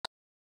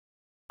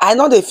I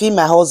know they feel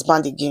my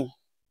husband again.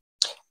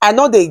 I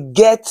know they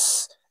get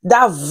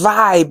that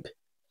vibe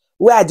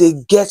where they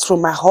get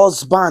from my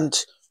husband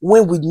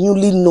when we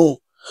newly know.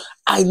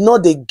 I know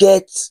they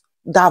get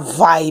that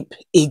vibe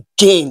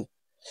again.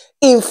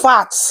 In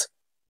fact,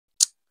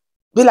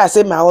 be like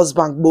say my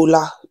husband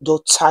Bola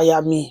don't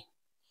tire me.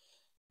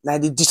 Now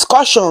the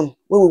discussion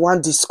we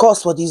want to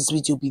discuss for this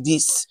video be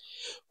this.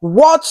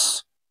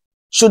 What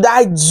should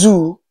I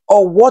do,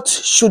 or what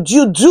should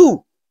you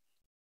do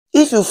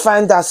if you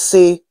find that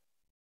say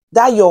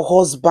that your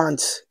husband,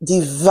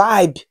 the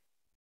vibe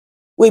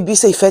will be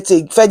say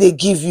if they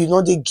give you,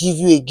 not they give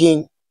you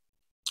again.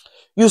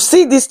 You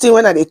see this thing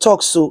when they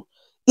talk, so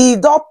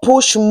it don't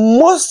push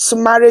most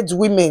married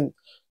women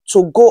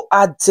to go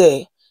out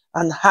there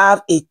and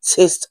have a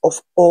taste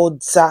of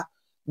other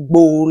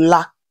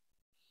Bola.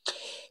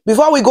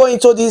 Before we go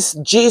into this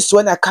gist,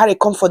 when I carry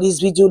come for this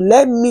video,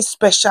 let me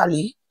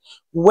specially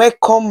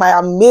welcome my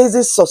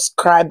amazing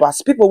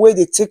subscribers, people where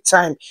they take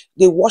time,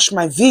 they watch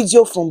my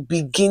video from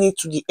beginning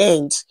to the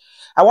end.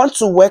 I want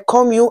to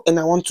welcome you and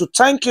I want to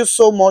thank you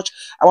so much.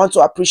 I want to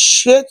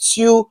appreciate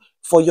you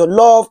for your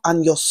love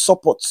and your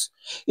support.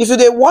 If you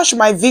did watch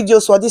my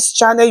videos for this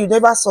channel, you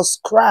never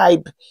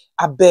subscribe,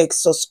 I beg,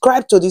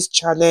 subscribe to this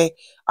channel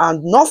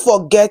and not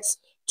forget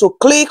to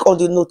click on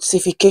the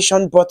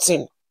notification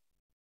button.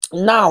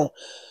 Now,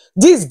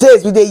 these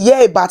days we dey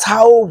hear about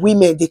how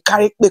women they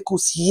carry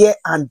kpekus here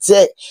and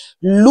there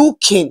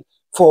looking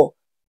for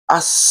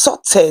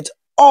assorted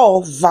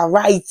or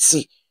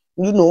variety,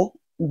 you know,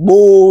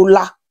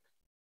 Bola.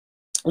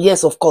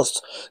 Yes, of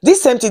course.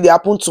 This same thing they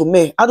happen to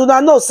men. I do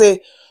not know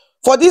say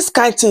for this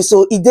kind of thing,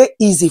 so it dey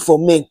easy for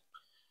men.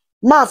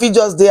 Man, if he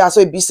just there,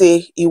 so it be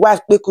say he wife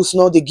kpekus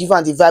now they give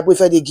her the vibe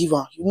where they give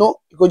her, you know,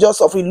 you go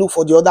just often look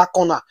for the other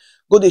corner,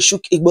 go they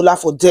shook Igbola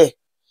for there.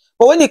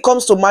 But when it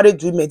comes to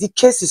married women, the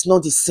case is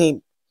not the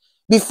same.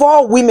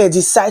 Before women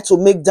decide to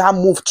make that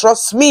move,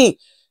 trust me,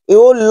 a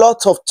whole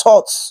lot of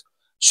thoughts.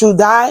 Should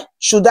I?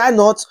 Should I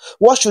not?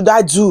 What should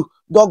I do?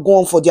 Don't go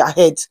on for their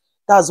head.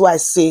 That's why I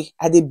say,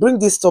 I dey bring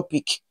this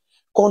topic.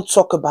 Can't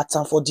talk about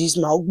them for this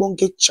my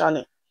Ogbonge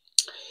channel.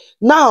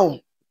 Now,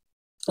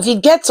 if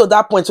you get to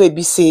that point where you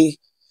be say,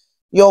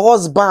 your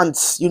husband,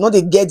 you know,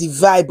 they get the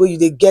vibe where you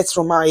they get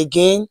from her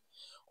again,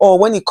 or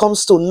when it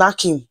comes to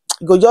knacking,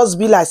 it go just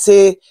be like,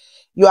 say,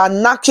 you are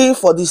knacking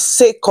for the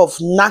sake of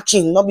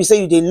knacking, not be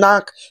say you dey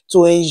knack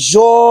to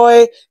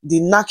enjoy the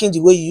knacking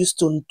the way you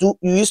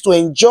used to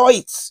enjoy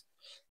it.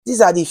 These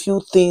are the few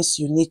things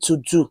you need to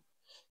do.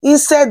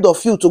 Instead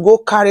of you to go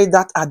carry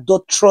that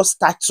adulterous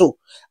title,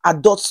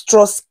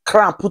 adulterous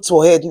crown put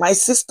your head. My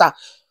sister,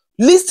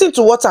 listen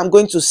to what I'm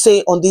going to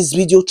say on this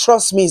video.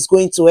 Trust me, it's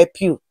going to help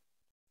you.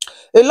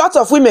 A lot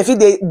of women feel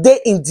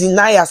they in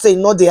denial, say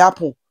no, they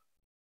happen.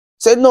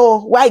 Say no,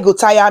 why go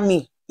tire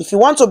me? If you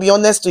want to be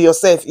honest to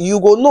yourself, you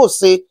go know,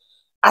 say,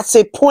 at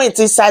a point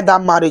inside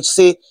that marriage,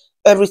 say,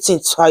 everything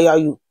tire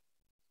you.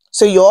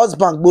 Say, your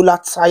husband, Bola,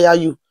 tire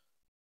you.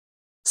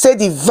 Say,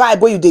 the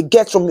vibe where you they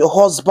get from your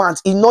husband,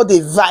 he know they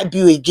vibe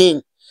you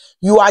again.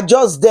 You are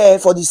just there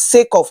for the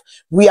sake of,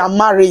 we are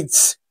married.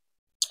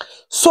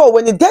 So,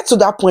 when you get to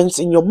that point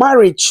in your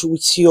marriage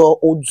with your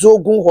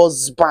Ojogun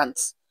husband,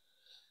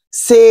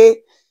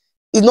 say,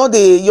 you know,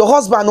 your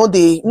husband,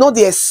 know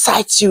they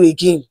excite you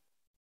again.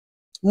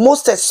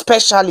 Most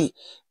especially,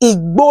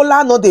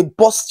 Igbola no they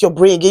bust your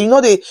brain again.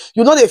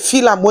 You know they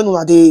feel am when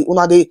una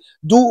they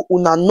do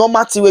una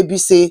normal thing wey be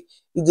say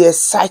it dey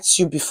excite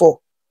you before.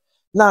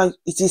 Now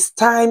it is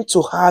time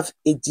to have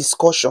a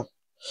discussion.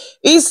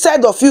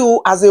 Instead of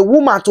you as a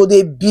woman to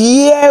dey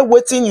bear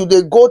waiting you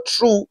they go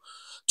through,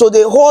 to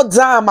dey hold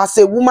down as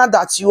a woman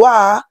that you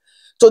are,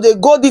 to dey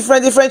go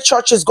different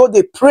churches, go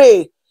they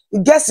pray.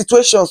 It get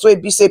situations where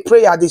be say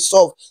prayer they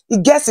solve.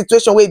 It get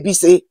situation where be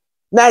say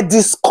now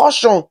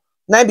discussion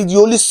now be the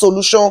only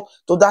solution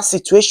to that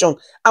situation.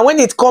 And when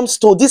it comes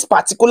to this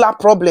particular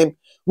problem,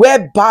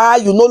 whereby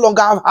you no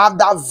longer have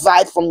that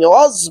vibe from your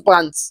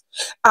husband,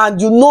 and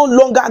you no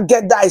longer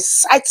get that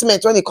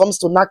excitement when it comes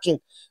to knacking,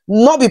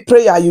 not be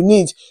prayer you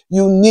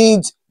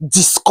need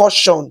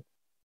discussion.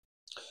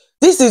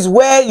 This is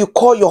where you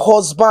call your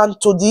husband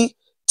to the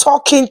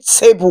talking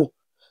table.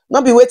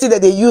 Not be waiting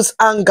that they use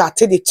anger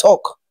till they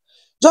talk.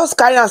 Just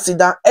carry and sit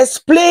down.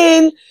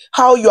 Explain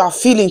how you are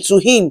feeling to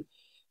him.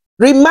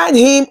 Remind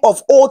him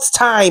of old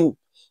time,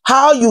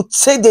 how you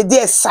say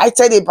they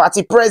excited about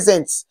the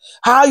present,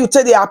 how you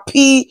say they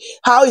happy,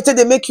 how you say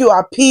they make you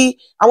happy,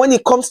 and when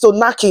it comes to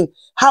knacking,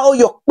 how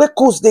your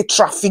kpekus they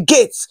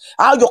trafficate,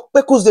 how your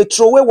kpekus they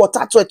throw away water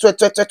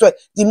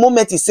the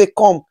moment he say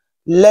come,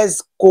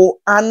 let's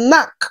go and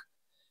knock.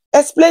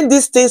 Explain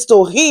these things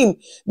to him,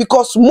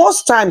 because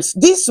most times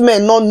these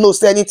men don't know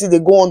anything they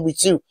go on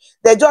with you.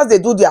 They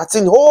do their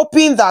thing,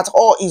 hoping that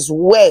all is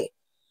well.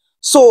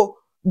 So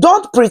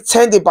don't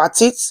pretend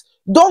about it.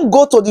 Don't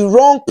go to the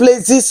wrong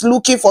places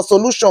looking for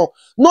solution.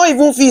 Not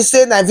even if you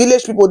say na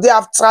village people they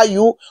after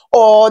you,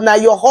 or na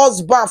your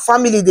husband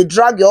family they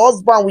drag your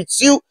husband with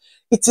you.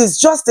 It is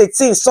just a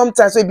thing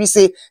sometimes we be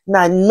say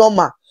na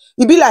normal.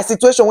 It be like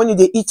situation when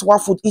you eat one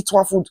food,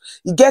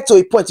 you get to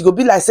a point, it go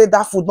be like say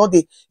that food not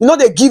they,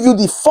 they give you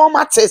the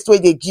former taste where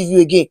they give you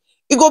again.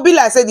 It go be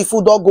like say the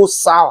food all go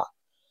sour.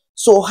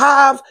 So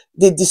have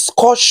the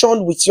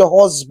discussion with your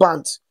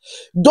husband.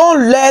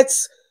 Don't let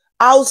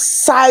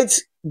outside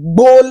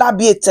bola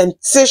be a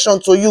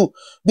temptation to you,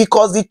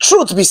 because the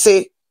truth be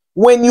say,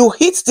 when you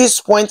hit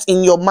this point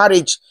in your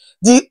marriage,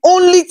 the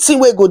only thing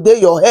wey go dey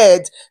your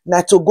head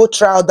na to go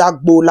try out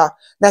that bola,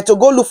 na to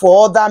go look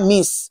for other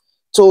means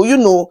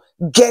to,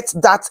 get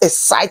that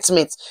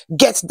excitement,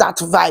 get that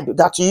vibe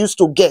that you used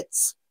to get.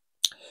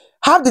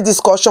 Have the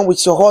discussion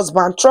with your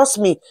husband. Trust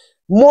me,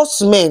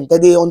 most men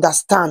that they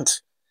understand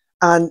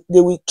and they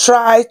will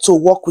try to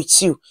work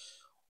with you.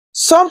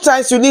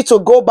 Sometimes you need to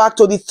go back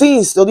to the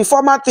things, to the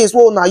former things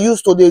what una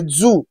used to they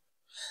do.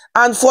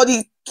 And for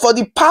the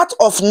part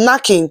of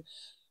knacking,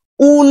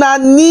 una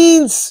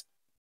needs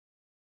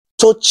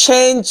to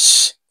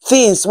change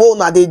things what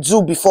una they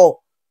do before.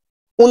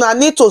 Una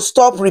need to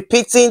stop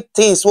repeating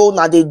things what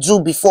una they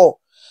do before.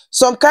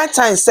 Some kind of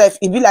time self,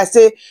 it be like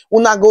say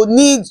una go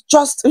need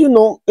just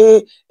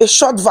a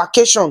short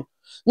vacation.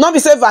 Not be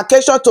say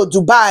vacation to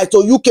Dubai, to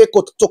UK,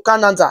 to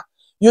Canada.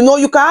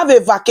 You can have a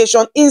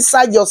vacation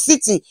inside your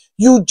city.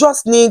 You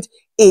just need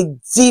a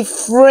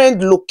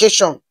different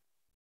location.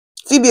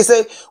 Phoebe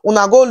say,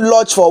 una go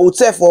lodge for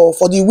hotel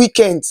for the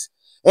weekend.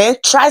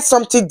 Try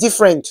something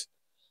different.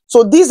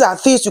 So these are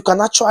things you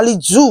can actually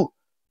do.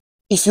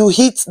 If you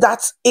hit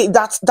that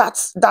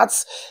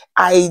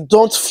I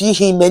don't feel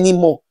him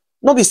anymore.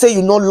 Not be say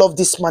you don't love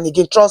this man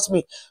again. Trust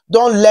me.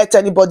 Don't let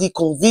anybody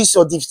convince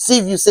or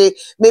deceive you. Say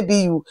maybe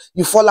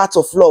you fall out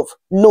of love.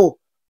 No.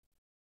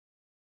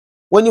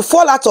 When you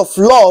fall out of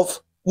love,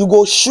 you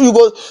go show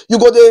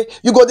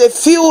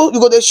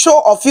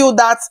or feel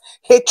that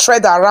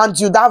hatred around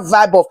you, that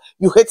vibe of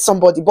you hate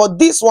somebody. But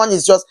this one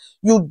is just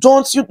you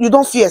don't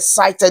feel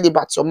excited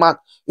about your man.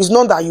 It's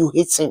not that you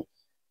hate him.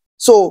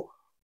 So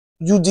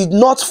you did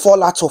not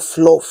fall out of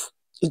love.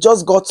 It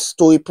just got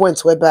to a point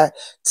whereby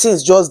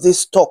things just they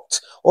stopped,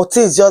 or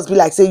things just be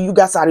like say you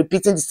guys are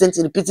repeating the same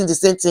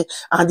thing,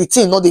 and the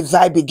thing not the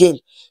vibe again.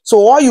 So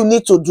all you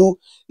need to do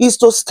is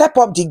to step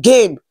up the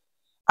game.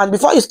 And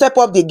before you step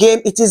up the game,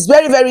 it is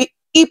very, very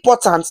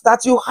important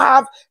that you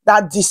have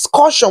that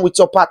discussion with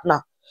your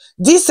partner.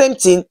 This same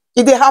thing,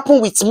 it dey happen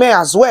with men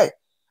as well.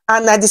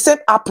 And at the same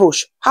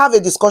approach, have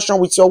a discussion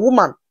with your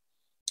woman.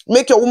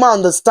 Make your woman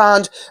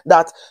understand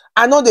that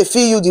I know they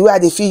feel you the way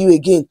they feel you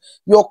again.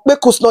 Your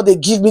kpekus not they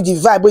give me the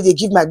vibe where they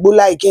give my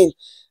bola again.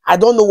 I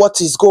don't know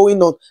what is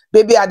going on.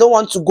 Baby, I don't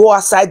want to go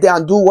outside there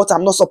and do what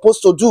I'm not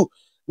supposed to do.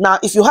 Now,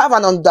 if you have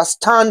an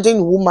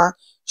understanding woman,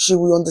 she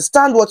will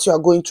understand what you are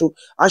going through,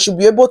 and she'll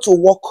be able to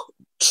walk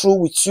through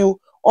with you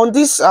on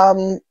this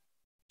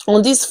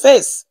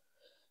phase.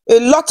 A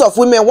lot of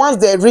women, once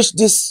they reach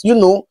this,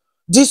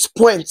 this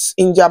point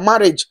in their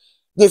marriage,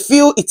 they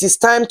feel it is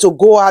time to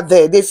go out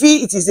there. They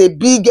feel it is a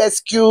big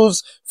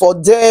excuse for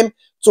them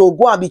to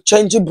go and be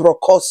changing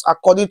brokers,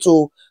 according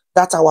to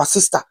that our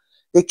sister.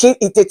 They think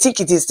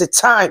it is the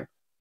time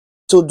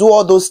to do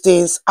all those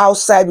things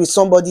outside with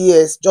somebody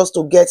else just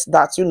to get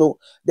that,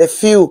 they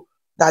feel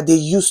that they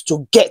used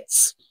to get.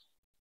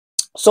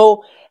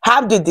 So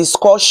have the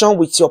discussion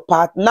with your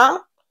partner.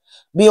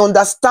 Be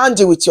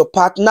understanding with your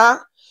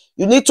partner.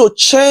 You need to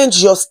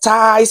change your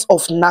styles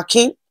of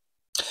knacking.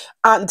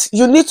 And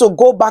you need to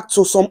go back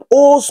to some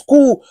old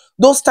school,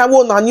 those time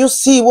when you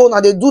see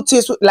when they do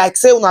things like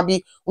say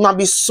when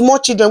be small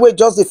children where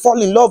just they fall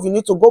in love. You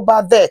need to go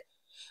back there.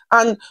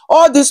 And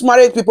all these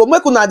married people,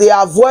 make una they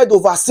avoid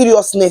over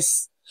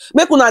seriousness.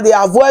 Make una they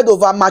avoid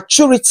over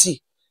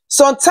maturity.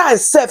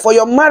 Sometimes, say, for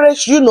your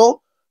marriage,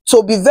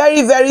 to be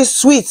very, very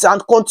sweet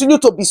and continue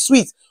to be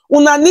sweet,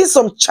 una need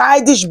some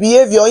childish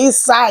behavior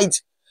inside.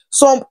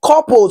 Some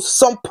couples,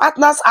 some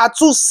partners are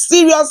too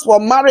serious for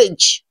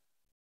marriage.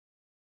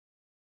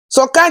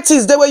 Some kind of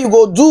things the way you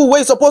go do, where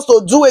you're supposed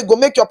to do it, go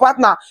make your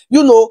partner,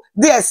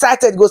 they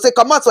excited, go say,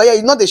 come out, so yeah,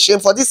 you're not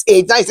ashamed for this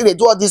age. Now you see they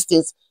do all these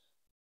things.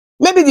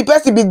 Maybe the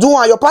person be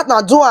doing, your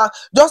partner doing,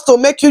 just to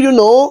make you,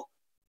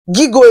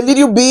 giggle a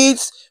little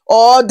bit,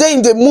 or they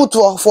in the mood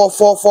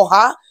for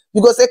her.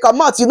 You go say,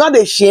 come out, you're not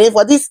ashamed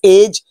for this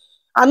age.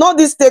 And all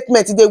these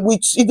statements, they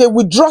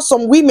withdraw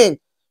some women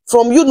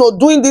from,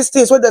 doing these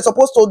things what they're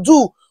supposed to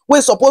do,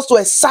 where supposed to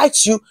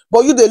excite you,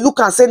 but they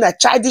look and say that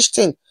childish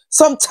thing.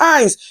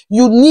 Sometimes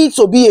you need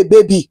to be a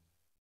baby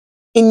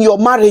in your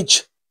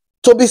marriage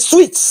to be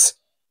sweet.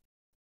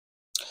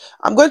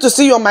 I'm going to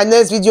see you on my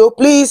next video.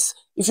 Please,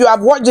 if you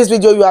have watched this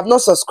video, you have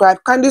not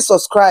subscribed, kindly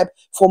subscribe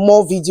for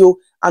more video.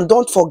 And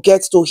don't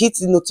forget to hit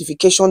the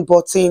notification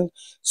button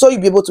so you'll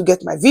be able to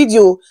get my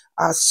video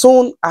as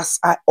soon as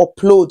I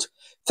upload.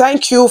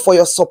 Thank you for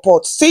your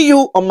support. See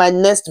you on my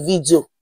next video.